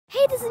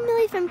Hey, this is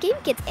Millie from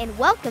GameKids, and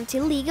welcome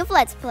to League of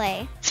Let's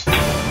Play.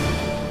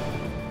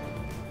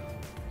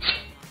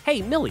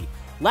 Hey, Millie,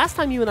 last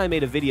time you and I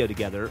made a video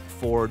together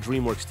for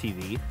DreamWorks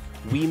TV,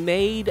 we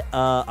made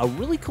a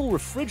really cool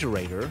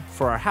refrigerator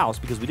for our house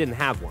because we didn't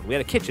have one. We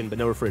had a kitchen, but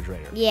no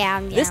refrigerator.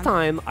 Yeah. This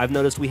time, I've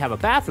noticed we have a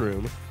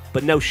bathroom,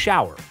 but no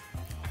shower.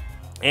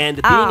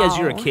 And being as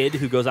you're a kid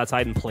who goes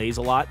outside and plays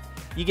a lot,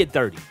 you get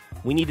dirty.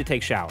 We need to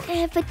take showers.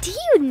 But do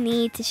you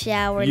need to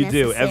shower You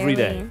necessarily? do, every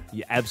day.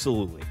 Yeah,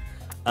 absolutely.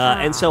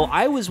 And so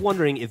I was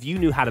wondering if you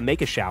knew how to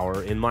make a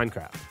shower in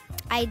Minecraft.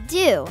 I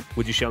do.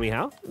 Would you show me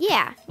how?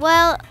 Yeah.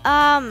 Well,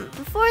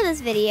 before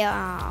this video,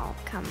 oh,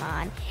 come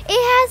on.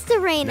 It has to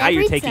rain Now every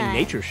you're taking time.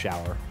 nature's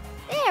shower.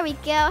 There we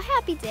go.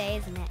 Happy day,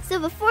 isn't it? So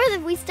before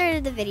we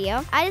started the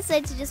video, I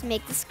decided to just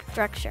make the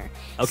structure.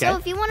 Okay. So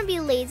if you want to be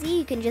lazy,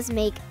 you can just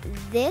make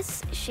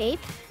this shape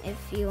if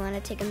you want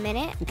to take a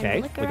minute Okay,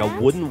 and look like around.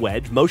 a wooden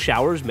wedge. Most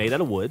showers made out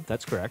of wood.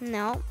 That's correct.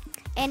 No.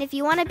 And if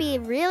you want to be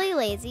really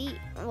lazy,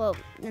 well,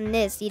 in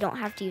this, you don't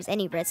have to use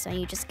any redstone.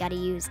 You just got to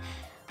use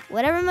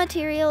whatever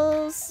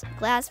materials,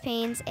 glass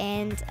panes,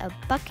 and a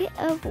bucket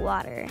of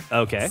water.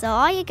 Okay. So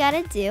all you got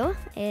to do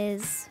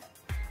is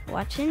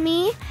watching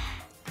me.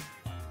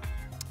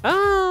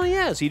 Oh,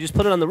 yeah. So you just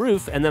put it on the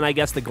roof, and then I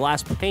guess the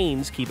glass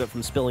panes keep it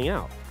from spilling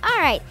out. All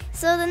right.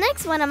 So the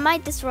next one I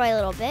might destroy a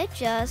little bit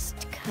just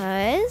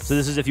because. So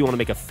this is if you want to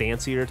make a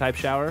fancier type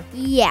shower?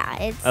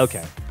 Yeah, it's.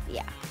 Okay.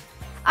 Yeah.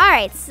 All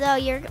right. So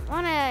you're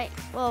wanna.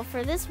 Well,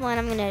 for this one,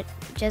 I'm gonna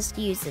just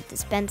use the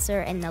dispenser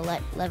and the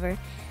lever.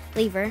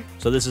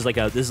 So this is like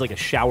a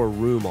shower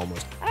room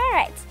almost. All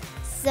right.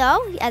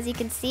 So as you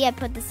can see, I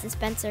put this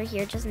dispenser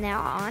here just now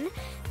on.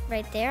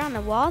 Right there on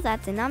the wall.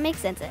 That did not make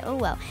sense. Oh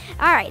well.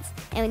 All right.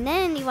 And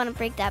then you want to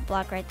break that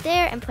block right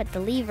there and put the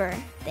lever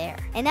there.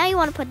 And now you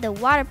want to put the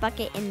water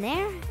bucket in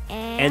there.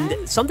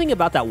 And something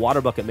about that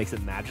water bucket makes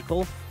it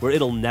magical, where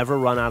it'll never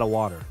run out of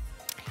water.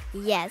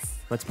 Yes.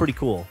 That's pretty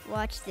cool.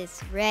 Watch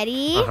this.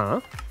 Ready?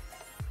 Uh-huh.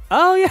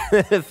 Oh, yeah.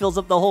 It fills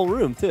up the whole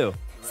room, too.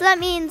 So that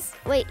means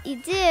what you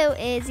do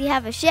is you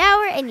have a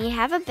shower and you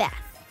have a bath.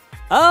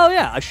 Oh,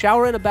 yeah. A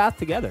shower and a bath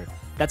together.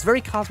 That's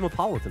very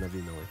cosmopolitan of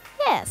you, Millie.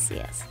 Yes,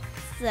 yes.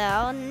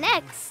 So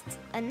next,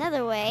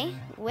 another way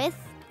with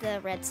the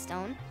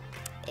redstone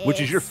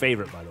Which is your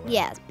favorite, by the way.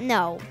 Yes.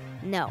 No.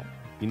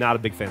 You're not a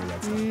big fan of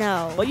redstone.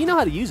 No. But you know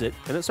how to use it,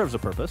 and it serves a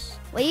purpose.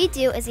 What you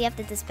do is you have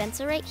the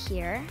dispenser right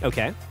here.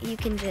 Okay. You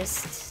can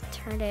just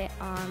turn it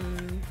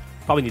on.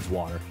 Probably needs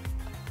water.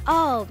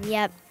 Oh,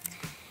 yep.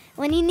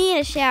 When you need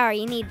a shower,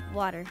 you need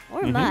water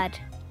or mud.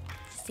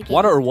 Just to get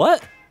Water or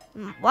what?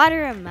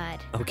 Water or mud.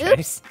 Okay.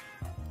 Oops.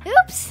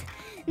 Oops.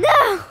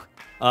 No.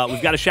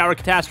 We've got a shower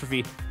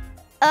catastrophe.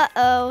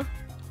 Uh-oh.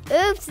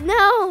 Oops,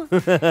 no. Oh,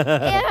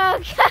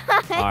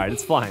 God. All right,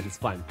 it's fine. It's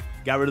fine.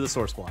 Got rid of the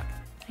source block.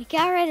 We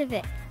got rid of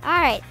it. All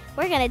right,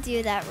 we're going to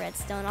do that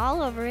redstone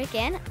all over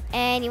again.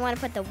 And you want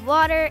to put the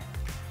water...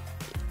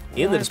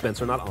 In the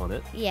dispenser, not on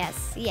it.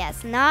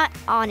 Yes. Not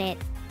on it.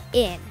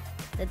 In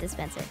the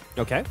dispenser.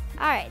 Okay.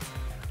 All right.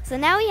 So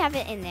now we have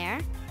it in there.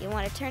 You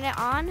want to turn it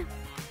on.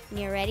 And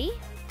you're ready.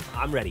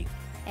 I'm ready.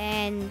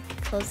 And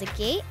close the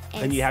gate.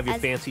 And you have your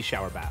fancy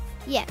shower bath.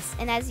 Yes.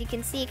 And as you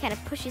can see, it kind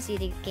of pushes you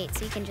to the gate.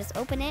 So you can just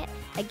open it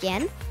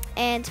again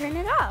and turn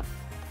it off.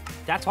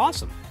 That's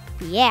awesome.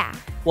 Yeah.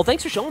 Well,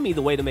 thanks for showing me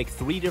the way to make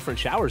 3 different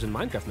showers in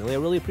Minecraft, Millie. I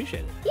really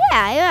appreciate it.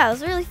 Yeah, it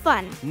was really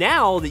fun.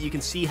 Now that you can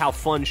see how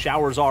fun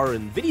showers are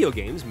in video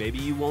games, maybe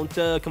you won't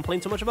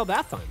complain so much about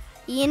bath time.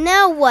 You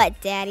know what,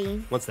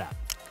 Daddy? What's that?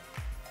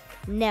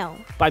 No.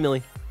 Bye,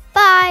 Millie.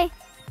 Bye.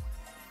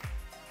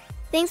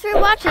 Thanks for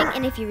watching,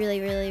 and if you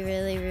really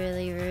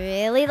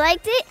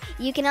liked it,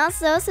 you can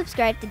also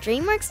subscribe to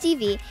DreamWorks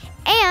TV,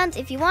 and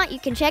if you want, you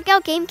can check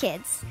out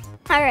GameKids.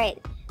 All right,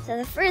 so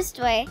the first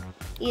way,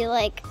 you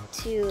like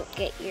to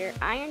get your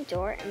iron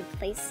door and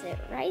place it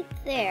right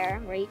there,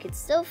 where you could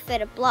still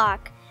fit a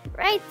block,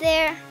 right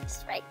there,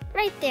 just right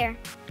there.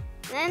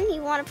 Then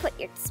you want to put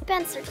your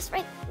dispenser just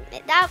right,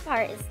 that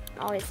part is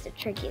always the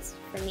trickiest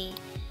for me.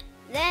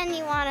 Then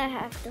you want to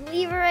have the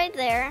lever right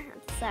there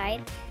on the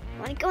side. You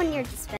want to go in your dispenser.